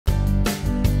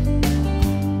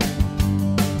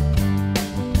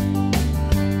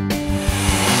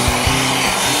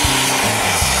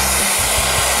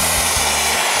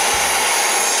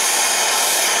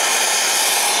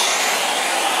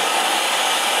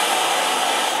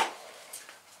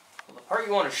part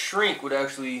you want to shrink would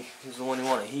actually is the one you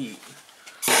want to heat.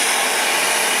 I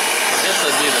guess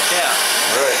that'd be the cap.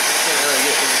 Right. Can't really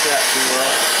get to the cap too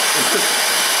well.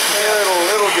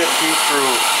 Yeah, it'll get heat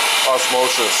through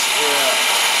osmosis. Yeah.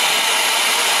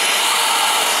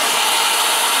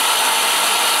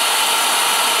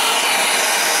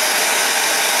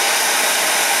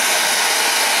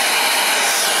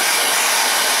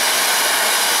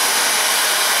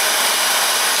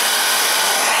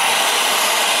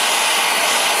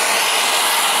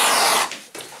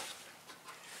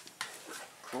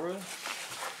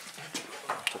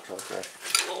 Okay.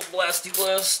 Little blasty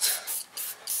blast.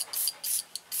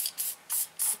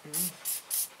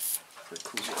 Pretty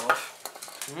cools it off.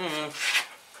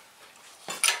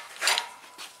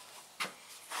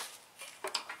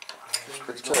 It's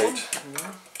pretty tight.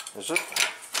 Is it?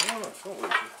 No, it's not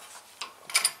leaky.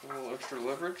 A little extra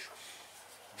leverage.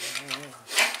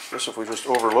 Guess if we just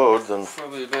overload, then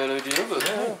Probably a bad idea, but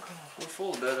yeah, we're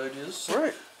full of bad ideas. So.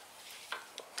 right.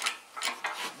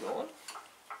 Keep going.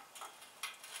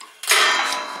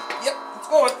 Yep, it's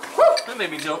going. Woo! That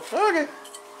made me jump. Okay.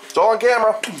 It's all on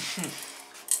camera.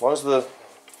 As long as the...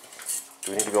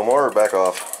 Do we need to go more or back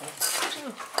off?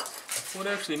 What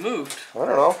actually moved? I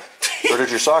don't know. Or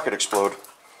did your socket explode?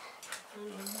 I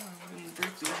didn't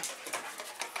break the...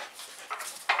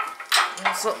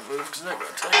 Well, something moved because that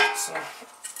got tight, so...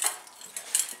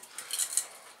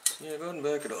 Yeah, go ahead and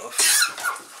back it off.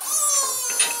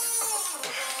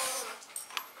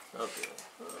 Okay.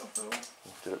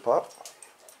 Did it pop?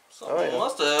 Something Oh, yeah.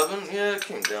 must have happened. Yeah, it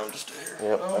came down just a hair.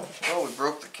 Yep. Oh, we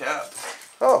broke the cap.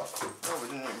 Oh. No, we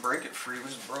didn't even break it free. We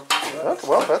just broke the cap. Okay,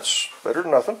 well, that's better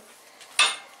than nothing.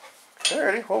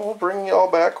 Alrighty, well, we'll bring you all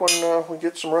back when we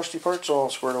get some rusty parts all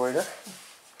squared away here.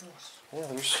 Yeah,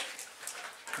 there's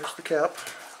the cap.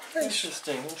 Nice.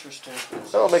 Interesting.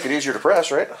 That'll make it easier to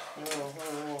press, right?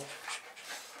 No.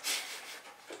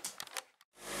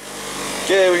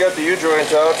 Okay, we got the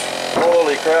U-joint out.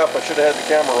 Holy crap, I should have had the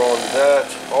camera rolling to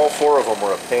that. All four of them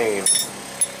were a pain.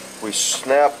 We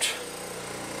snapped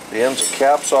the ends of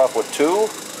caps off with two.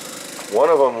 One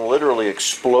of them literally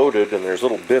exploded and there's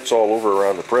little bits all over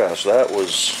around the press. It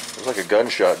was like a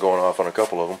gunshot going off on a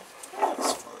couple of them.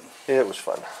 That's fun. Yeah, it was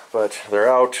fun. But they're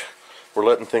out. We're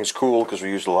letting things cool because we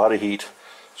used a lot of heat.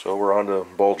 So we're on to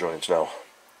ball joints now.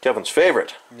 Kevin's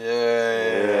favorite.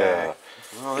 Yeah.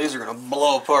 Well, these are going to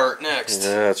blow apart next.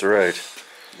 Yeah, that's right.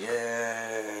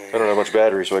 Yay. I don't have much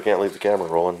battery, so I can't leave the camera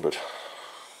rolling, but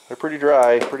they're pretty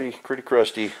dry, pretty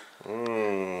crusty.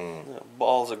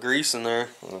 Balls of grease in there.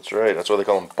 That's right. That's why they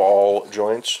call them ball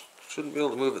joints. Shouldn't be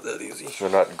able to move it that easy. They're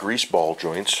not grease ball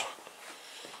joints.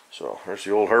 So there's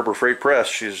the old Harbor Freight press.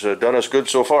 She's done us good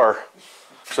so far.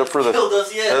 Except for the... Killed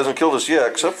us yet. It hasn't killed us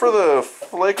yet, except for the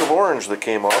flake of orange that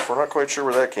came off. We're not quite sure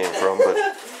where that came from, but...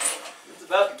 It's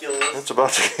about to kill us. It's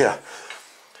about to, yeah.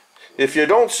 If you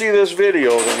don't see this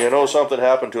video, then you know something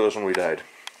happened to us when we died.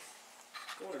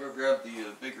 I'm going to go grab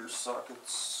the bigger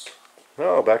sockets.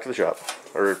 No, back to the shop.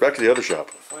 Or back to the other shop.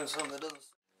 Find something that doesn't...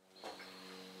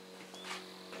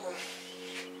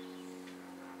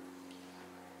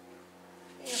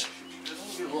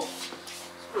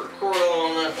 Coil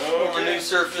on the new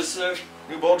surface there.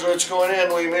 New ball joints going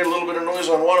in. We made a little bit of noise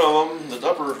on one of them. The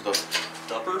upper,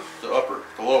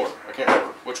 the lower. I can't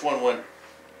remember which one went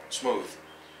smooth.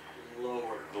 The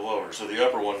lower. So the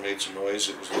upper one made some noise.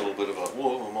 It was a little bit of a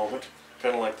whoa a moment,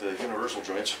 kind of like the universal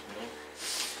joints.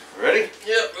 Ready?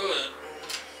 Yep. Go ahead.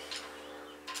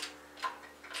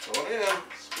 Going in.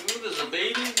 Smooth as a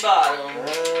baby's bottom. I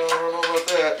don't know about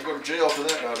that. You go to jail for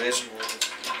that nowadays.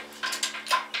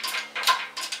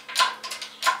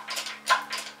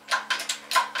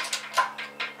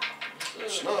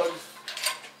 Snug.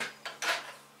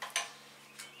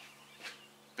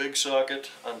 Big socket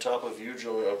on top of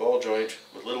a ball joint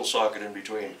with little socket in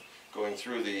between, going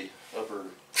through the upper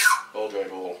ball joint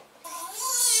hole.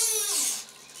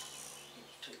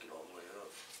 Take it all the way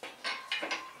up.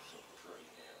 We're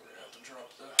gonna have to drop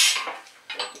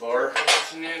the Bar.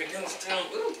 shenanigans down.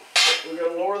 Ooh. We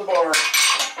gotta lower the bar.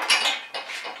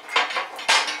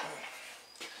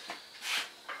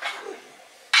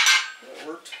 That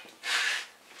worked.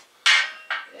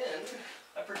 And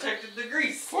I protected the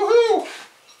grease. Woohoo!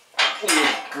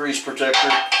 Grease protector.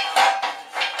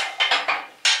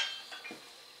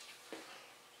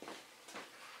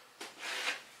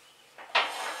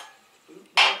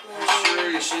 I'm sure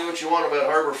you see what you want about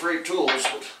Harbor Freight tools,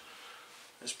 but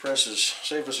this press has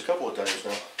saved us a couple of times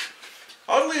now.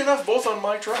 Oddly enough, both on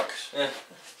my trucks. Yeah.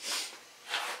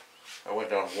 I went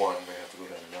down one, may have to go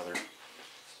down another.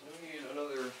 So we need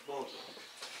another ball joint.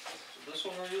 So this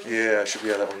one we're using? Yeah, should be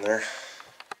that one there.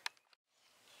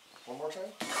 One more more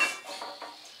time?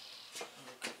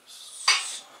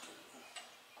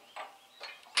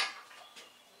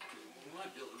 You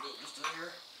might be able to go just in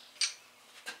here.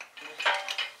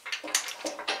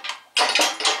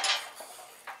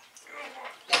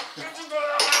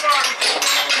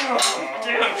 Oh,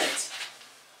 damn it!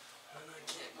 And I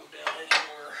can't go down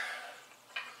anymore.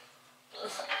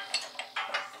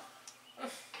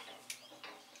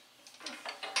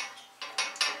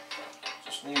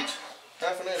 Just need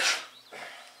half an inch.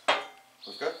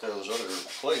 We've got those other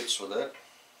plates with that. What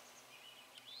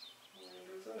are you gonna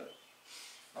do with that?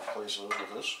 Replace those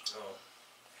with this. Oh.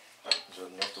 Is that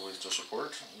enough to waste to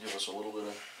support? Give us a little bit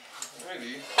of...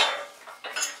 Maybe.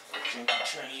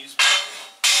 Chinese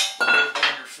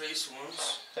your face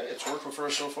ones. Hey, it's worked for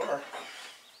us so far.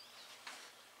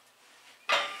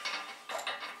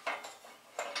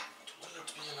 Will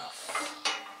it be enough?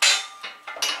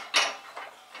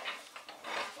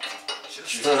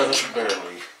 Just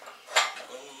barely.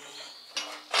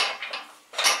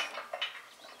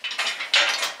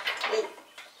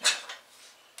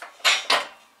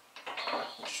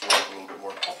 Just work a little bit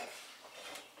more.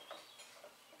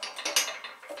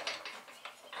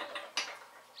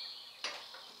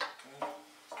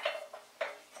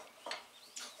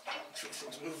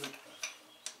 Everything's moving.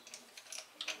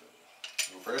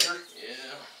 No pressure?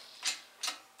 Yeah.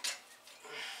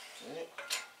 Okay.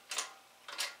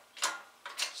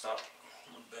 Stop.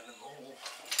 I'm bending the hole.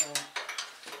 So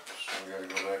we gotta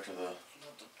go back to the...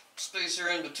 Got the spacer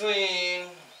in between.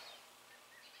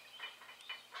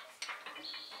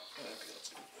 Okay, that's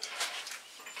good.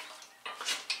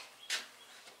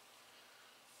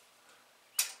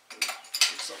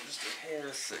 Get something just a hair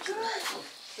thicker.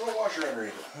 Throw a washer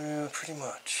underneath it. Yeah, pretty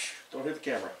much. Don't hit the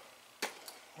camera.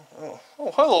 Oh,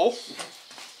 hello.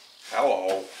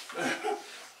 Hello.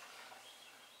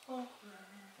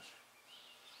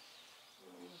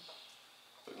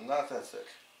 But not that thick.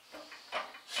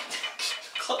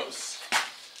 Close.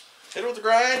 Hit it with the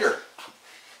grinder.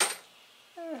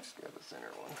 Just grab the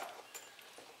thinner one.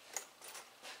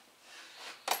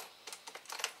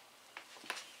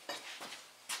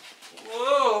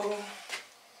 Whoa.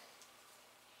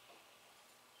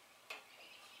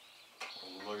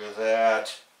 Look at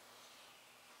that.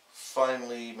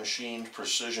 Finely machined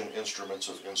precision instruments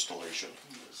of installation.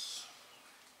 Yes.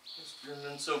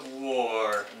 Instruments of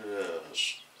war.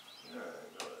 Yes.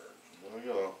 Alright, go ahead. There we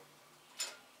go.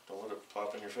 Don't let it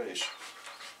pop in your face.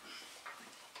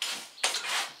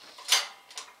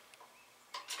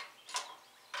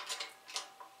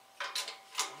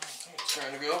 I think it's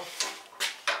trying to go.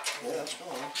 Yeah, it's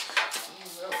going.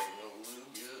 That was no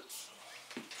lube yet.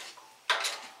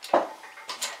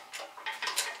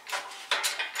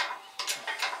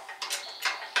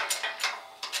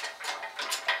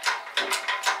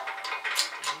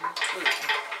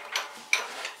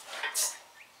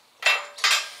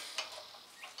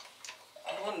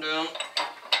 One down. Oh,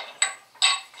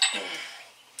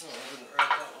 I didn't write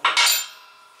that one.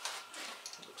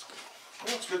 Looks good.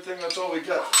 Well, it's a good thing that's all we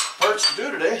got parts to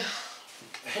do today.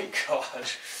 Thank God.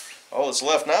 All that's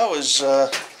left now is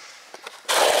the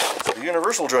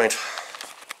universal joint.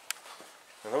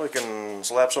 And then we can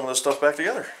slap some of this stuff back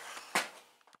together.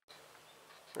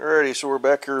 Alrighty, so we're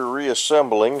back here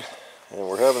reassembling, and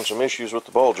we're having some issues with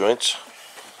the ball joints.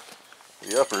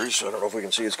 The uppers, I don't know if we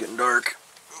can see, it's getting dark.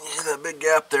 That big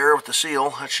gap there with the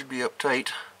seal, that should be up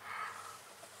tight.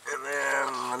 And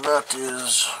then the nut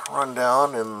is run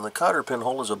down, and the cotter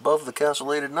pinhole is above the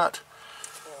castellated nut.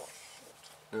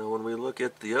 Now when we look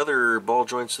at the other ball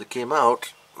joints that came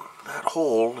out, that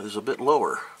hole is a bit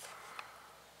lower.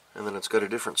 And then it's got a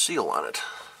different seal on it.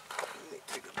 Let me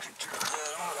take a picture of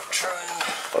that. I'm gonna try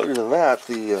and... Other than that,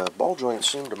 the ball joints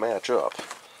seem to match up.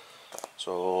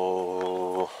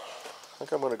 So I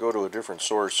think I'm going to go to a different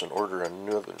source and order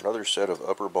another set of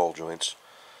upper ball joints.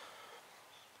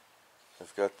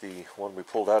 I've got the one we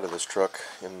pulled out of this truck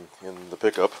in the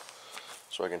pickup,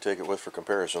 so I can take it with for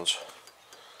comparisons.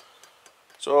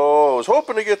 So I was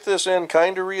hoping to get this end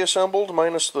kind of reassembled,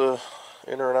 minus the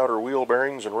inner and outer wheel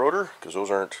bearings and rotor, because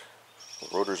the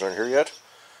rotors aren't here yet.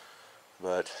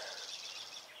 But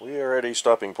we are at a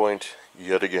stopping point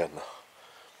yet again.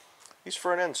 These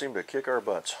front ends seem to kick our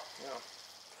butts. Yeah.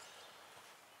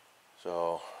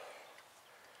 So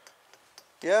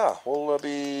yeah, we'll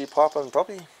be popping,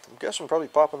 I'm guessing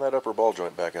popping that upper ball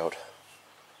joint back out.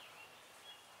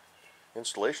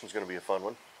 Installation's going to be a fun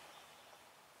one.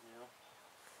 Yeah.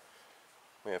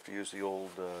 We have to use the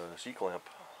old C-clamp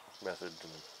method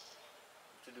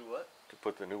To do what? to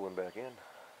put the new one back in,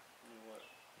 Do what?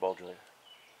 ball joint.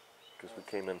 Because we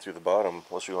came in through the bottom,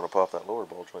 unless you want to pop that lower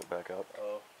ball joint back out.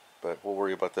 Oh. but we'll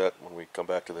worry about that when we come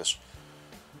back to this.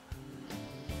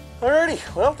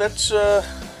 Alrighty, well that's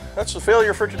the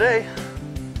failure for today.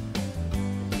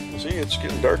 See, it's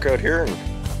getting dark out here and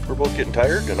we're both getting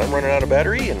tired, and I'm running out of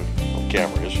battery, and well,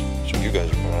 camera is, so you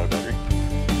guys are running out of battery.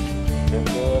 And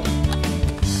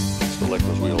still like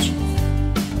those wheels.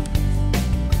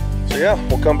 So yeah,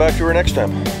 we'll come back to her next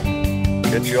time.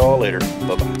 Catch you all later.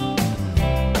 Bye-bye.